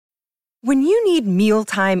When you need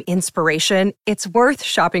mealtime inspiration, it's worth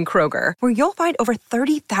shopping Kroger, where you'll find over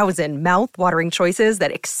 30,000 mouth-watering choices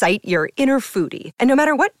that excite your inner foodie. And no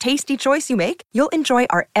matter what tasty choice you make, you'll enjoy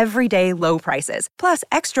our everyday low prices, plus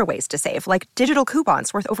extra ways to save, like digital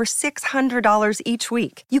coupons worth over $600 each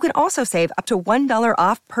week. You can also save up to $1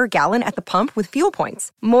 off per gallon at the pump with fuel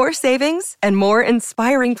points. More savings and more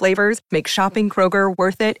inspiring flavors make shopping Kroger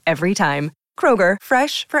worth it every time. Kroger,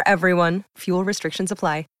 fresh for everyone. Fuel restrictions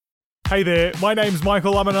apply. Hey there, my name's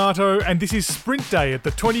Michael Laminato and this is Sprint Day at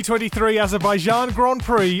the 2023 Azerbaijan Grand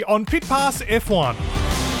Prix on Pit Pass F1.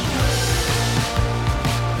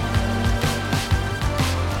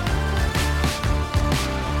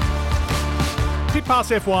 Pit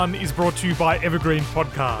Pass F1 is brought to you by Evergreen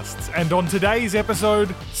Podcasts, and on today's episode,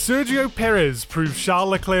 Sergio Perez proves Charles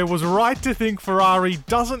Leclerc was right to think Ferrari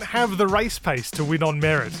doesn't have the race pace to win on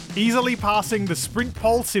merit, easily passing the sprint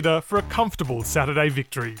pole sitter for a comfortable Saturday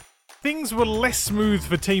victory. Things were less smooth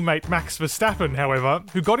for teammate Max Verstappen, however,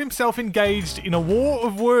 who got himself engaged in a war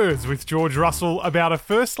of words with George Russell about a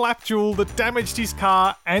first lap duel that damaged his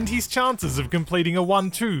car and his chances of completing a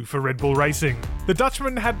 1-2 for Red Bull Racing. The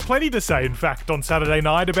Dutchman had plenty to say, in fact, on Saturday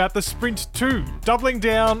night about the Sprint 2, doubling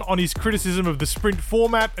down on his criticism of the sprint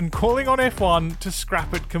format and calling on F1 to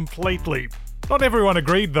scrap it completely. Not everyone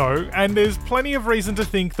agreed though, and there's plenty of reason to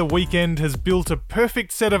think the weekend has built a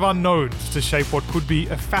perfect set of unknowns to shape what could be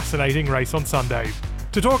a fascinating race on Sunday.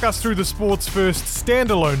 To talk us through the sport's first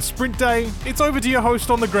standalone sprint day, it's over to your host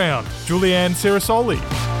on the ground, Julianne Cerasoli.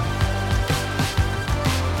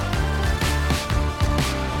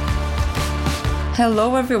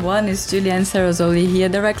 Hello everyone, it's Julianne Cerasoli here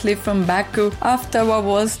directly from Baku after what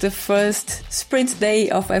was the first sprint day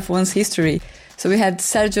of F1's history. So we had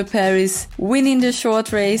Sergio Perez winning the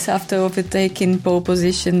short race after overtaking pole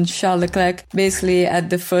position Charles Leclerc basically at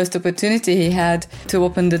the first opportunity he had to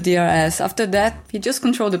open the DRS. After that, he just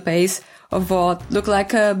controlled the pace of what looked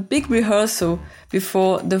like a big rehearsal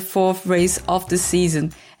before the fourth race of the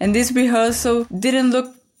season. And this rehearsal didn't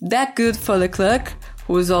look that good for Leclerc,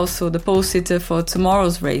 who is also the pole sitter for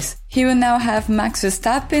tomorrow's race. He will now have Max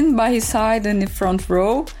Verstappen by his side in the front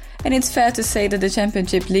row, and it's fair to say that the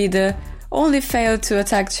championship leader only failed to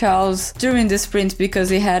attack Charles during the sprint because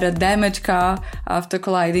he had a damaged car after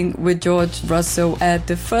colliding with George Russell at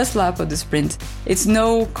the first lap of the sprint. It's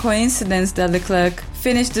no coincidence that Leclerc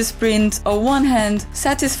finished the sprint on one hand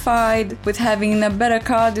satisfied with having a better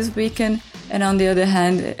car this weekend, and on the other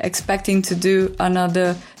hand expecting to do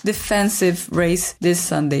another defensive race this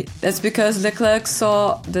Sunday. That's because Leclerc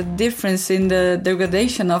saw the difference in the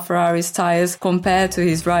degradation of Ferrari's tires compared to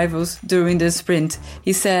his rivals during the sprint.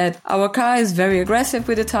 He said, "Our car is very aggressive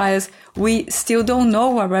with the tires. We still don't know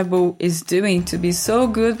what Red Bull is doing to be so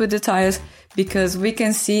good with the tires, because we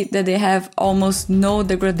can see that they have almost no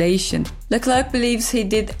degradation." Leclerc believes he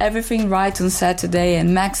did everything right on Saturday and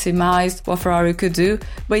maximized what Ferrari could do,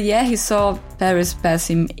 but yeah, he saw Perez pass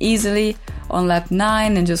him easily on lap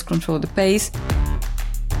 9 and just control the pace.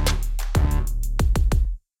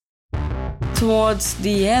 Towards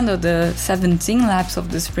the end of the 17 laps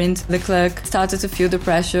of the sprint, Leclerc started to feel the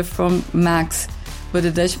pressure from Max, but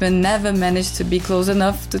the Dutchman never managed to be close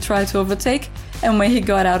enough to try to overtake, and when he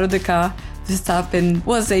got out of the car, Verstappen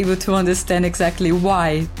was able to understand exactly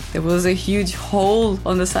why. There was a huge hole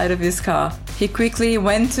on the side of his car. He quickly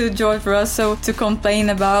went to George Russell to complain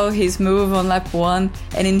about his move on lap 1,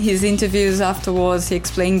 and in his interviews afterwards he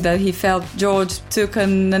explained that he felt George took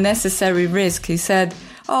an unnecessary risk. He said,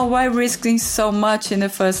 "Oh, why risking so much in the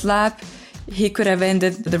first lap? He could have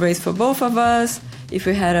ended the race for both of us if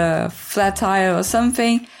we had a flat tire or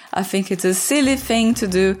something. I think it's a silly thing to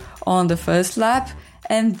do on the first lap,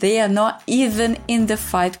 and they are not even in the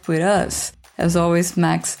fight with us." As always,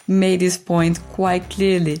 Max made his point quite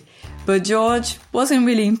clearly. But George wasn't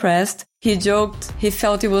really impressed. He joked he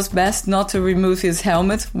felt it was best not to remove his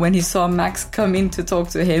helmet when he saw Max come in to talk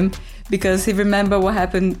to him, because he remembered what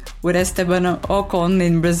happened with Esteban Ocon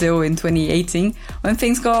in Brazil in 2018, when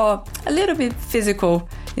things got a little bit physical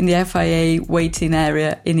in the FIA waiting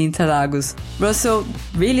area in Interlagos. Russell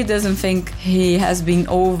really doesn't think he has been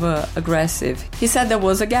over-aggressive. He said there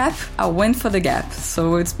was a gap, I went for the gap.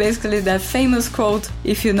 So it's basically that famous quote,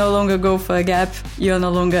 "If you no longer go for a gap, you're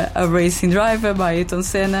no longer a racing driver," by Ayrton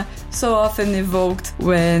Senna, so often evoked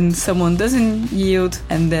when someone doesn't yield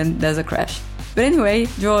and then there's a crash. But anyway,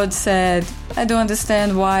 George said, "I don't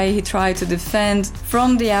understand why he tried to defend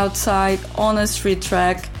from the outside on a street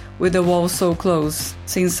track with the wall so close.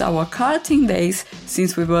 Since our karting days,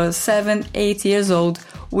 since we were 7-8 years old,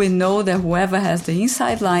 we know that whoever has the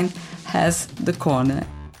inside line has the corner."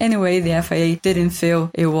 Anyway, the FIA didn't feel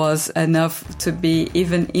it was enough to be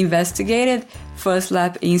even investigated. First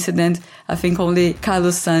lap incident. I think only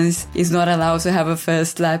Carlos Sainz is not allowed to have a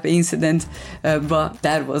first lap incident, but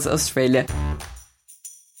that was Australia.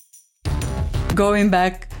 Going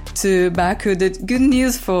back to Baku, the good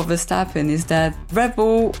news for Verstappen is that Red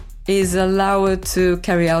Bull is allowed to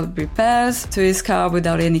carry out repairs to his car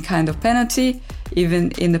without any kind of penalty, even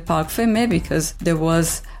in the Parc Fermé, because there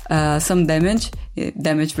was some damage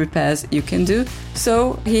repairs you can do.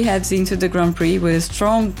 So he heads into the Grand Prix with a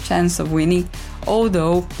strong chance of winning,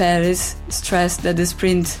 although Perez stressed that the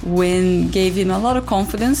sprint win gave him a lot of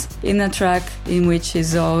confidence in a track in which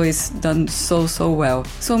he's always done so well.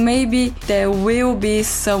 So maybe there will be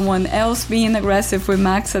someone else being aggressive with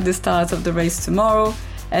Max at the start of the race tomorrow,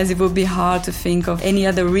 as it would be hard to think of any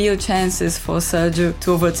other real chances for Sergio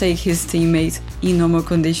to overtake his teammate in normal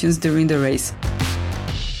conditions during the race.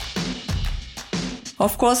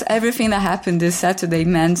 Of course, everything that happened this Saturday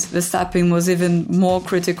meant Verstappen was even more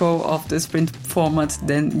critical of the sprint format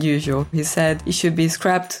than usual. He said it should be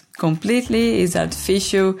scrapped completely, it's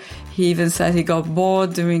artificial. He even said he got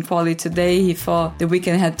bored during quali today. He thought the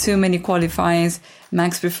weekend had too many qualifyings.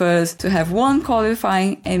 Max prefers to have one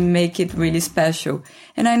qualifying and make it really special.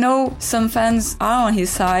 And I know some fans are on his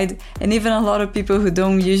side, and even a lot of people who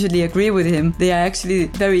don't usually agree with him. They are actually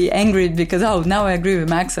very angry because, now I agree with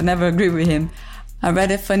Max, I never agree with him. I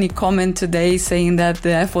read a funny comment today saying that the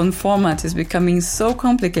F1 format is becoming so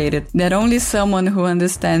complicated that only someone who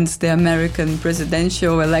understands the American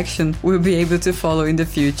presidential election will be able to follow in the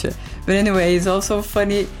future. But anyway, it's also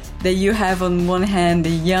funny that you have on one hand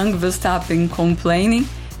the young Verstappen complaining,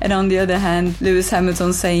 and on the other hand Lewis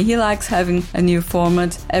Hamilton saying he likes having a new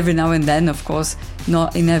format every now and then, of course,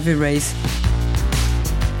 not in every race.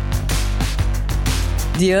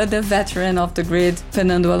 The other veteran of the grid,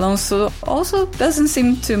 Fernando Alonso, also doesn't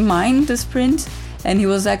seem to mind the sprint, and he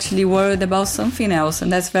was actually worried about something else,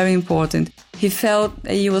 and that's very important. He felt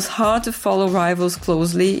it was hard to follow rivals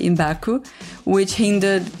closely in Baku, which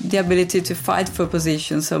hindered the ability to fight for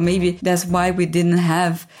positions. So maybe that's why we didn't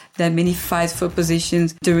have that many fights for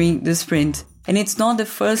positions during the sprint. And it's not the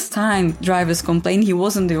first time drivers complain. He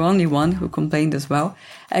wasn't the only one who complained as well.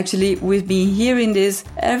 Actually, we've been hearing this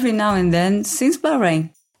every now and then since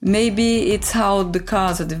Bahrain. Maybe it's how the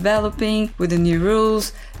cars are developing with the new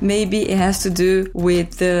rules. Maybe it has to do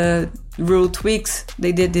with the rule tweaks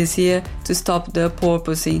they did this year to stop the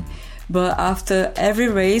porpoising. But after every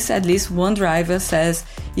race, at least one driver says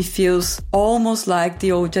it feels almost like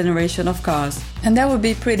the old generation of cars. And that would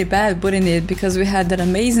be pretty bad, wouldn't it? Because we had that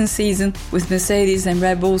amazing season with Mercedes and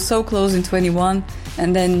Red Bull so close in 21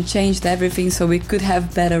 and then changed everything so we could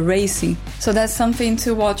have better racing. So that's something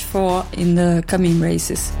to watch for in the coming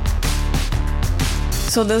races.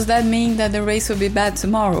 So does that mean that the race will be bad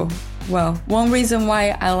tomorrow? Well, one reason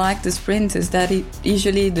why I like the sprint is that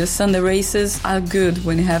usually the Sunday races are good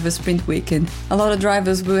when you have a sprint weekend. A lot of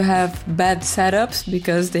drivers will have bad setups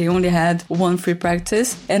because they only had one free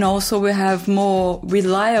practice, and also will have more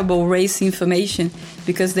reliable race information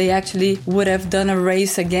because they actually would have done a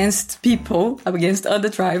race against people, against other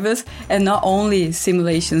drivers, and not only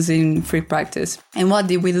simulations in free practice. And what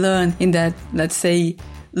did we learn in that, let's say,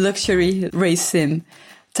 luxury race sim?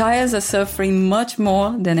 Tires are suffering much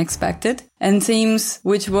more than expected, and teams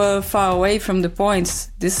which were far away from the points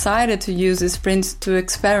decided to use the sprint to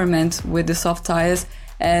experiment with the soft tires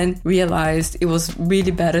and realized it was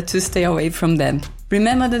really better to stay away from them.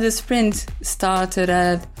 Remember that the sprint started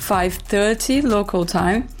at 5:30 local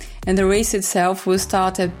time, and the race itself will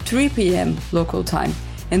start at 3 p.m. local time.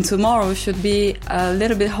 And tomorrow should be a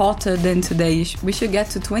little bit hotter than today. We should get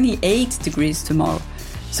to 28 degrees tomorrow.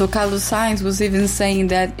 So Carlos Sainz was even saying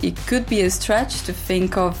that it could be a stretch to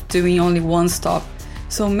think of doing only one stop.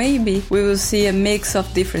 So maybe we will see a mix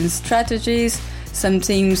of different strategies, some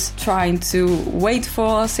teams trying to wait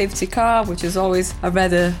for a safety car, which is always a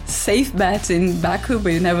rather safe bet in Baku,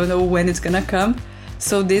 but you never know when it's gonna come.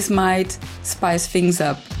 So this might spice things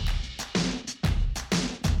up.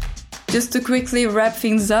 Just to quickly wrap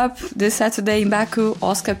things up, this Saturday in Baku,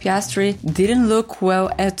 Oscar Piastri didn't look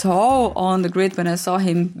well at all on the grid when I saw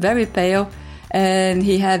him, very pale. And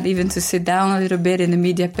he had even to sit down a little bit in the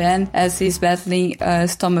media pen as he's battling a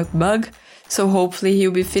stomach bug. so hopefully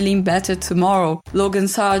he'll be feeling better tomorrow. Logan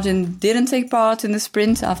Sargent didn't take part in the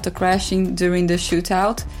sprint after crashing during the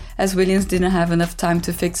shootout, as Williams didn't have enough time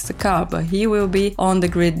to fix the car, but he will be on the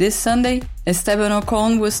grid this Sunday. Esteban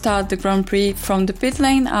Ocon will start the Grand Prix from the pit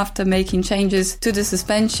lane after making changes to the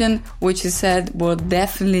suspension, which he said were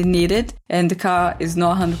definitely needed, and the car is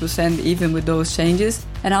not 100% even with those changes.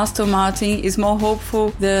 And Aston Martin is more hopeful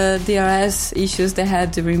the DRS issues they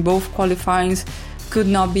had during both qualifyings could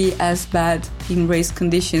not be as bad in race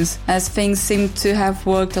conditions, as things seem to have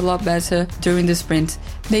worked a lot better during the sprint.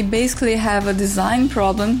 They basically have a design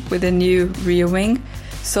problem with the new rear wing,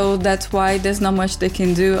 so that's why there's not much they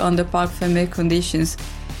can do under Parc Fermé conditions.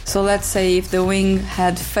 So let's say if the wing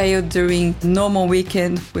had failed during normal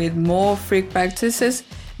weekend with more free practices,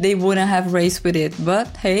 they wouldn't have raced with it.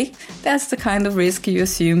 But hey, that's the kind of risk you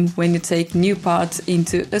assume when you take new parts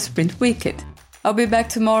into a sprint weekend. I'll be back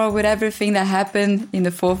tomorrow with everything that happened in the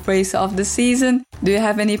fourth race of the season. Do you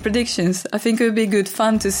have any predictions? I think it would be good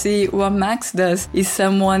fun to see what Max does if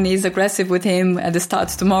someone is aggressive with him at the start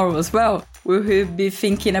tomorrow as well. Will he be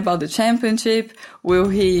thinking about the championship? Will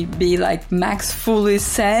he be like Max fully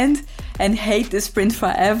sand and hate the sprint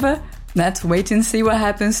forever? Let's wait and see what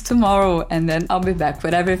happens tomorrow, and then I'll be back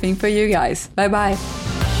with everything for you guys. Bye bye.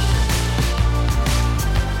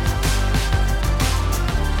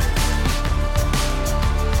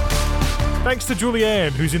 Thanks to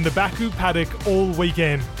Julianne, who's in the Baku paddock all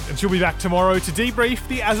weekend, and she'll be back tomorrow to debrief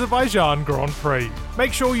the Azerbaijan Grand Prix.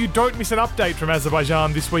 Make sure you don't miss an update from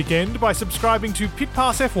Azerbaijan this weekend by subscribing to Pit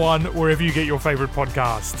Pass F1 wherever you get your favourite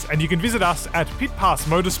podcasts, and you can visit us at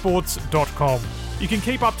pitpassmotorsports.com. You can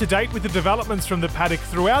keep up to date with the developments from the paddock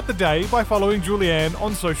throughout the day by following Julianne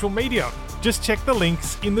on social media. Just check the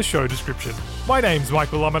links in the show description. My name's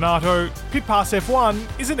Michael Laminato. Pit Pass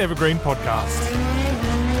F1 is an Evergreen podcast.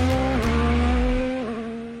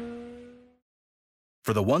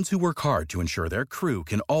 For the ones who work hard to ensure their crew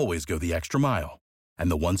can always go the extra mile, and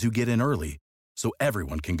the ones who get in early so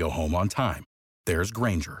everyone can go home on time, there's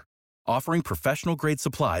Grainger, offering professional-grade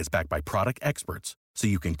supplies backed by product experts so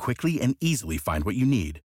you can quickly and easily find what you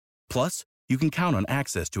need. Plus, you can count on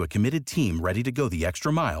access to a committed team ready to go the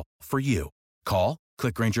extra mile for you. Call,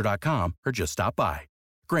 click Grainger.com, or just stop by.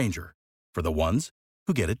 Grainger, for the ones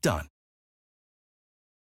who get it done.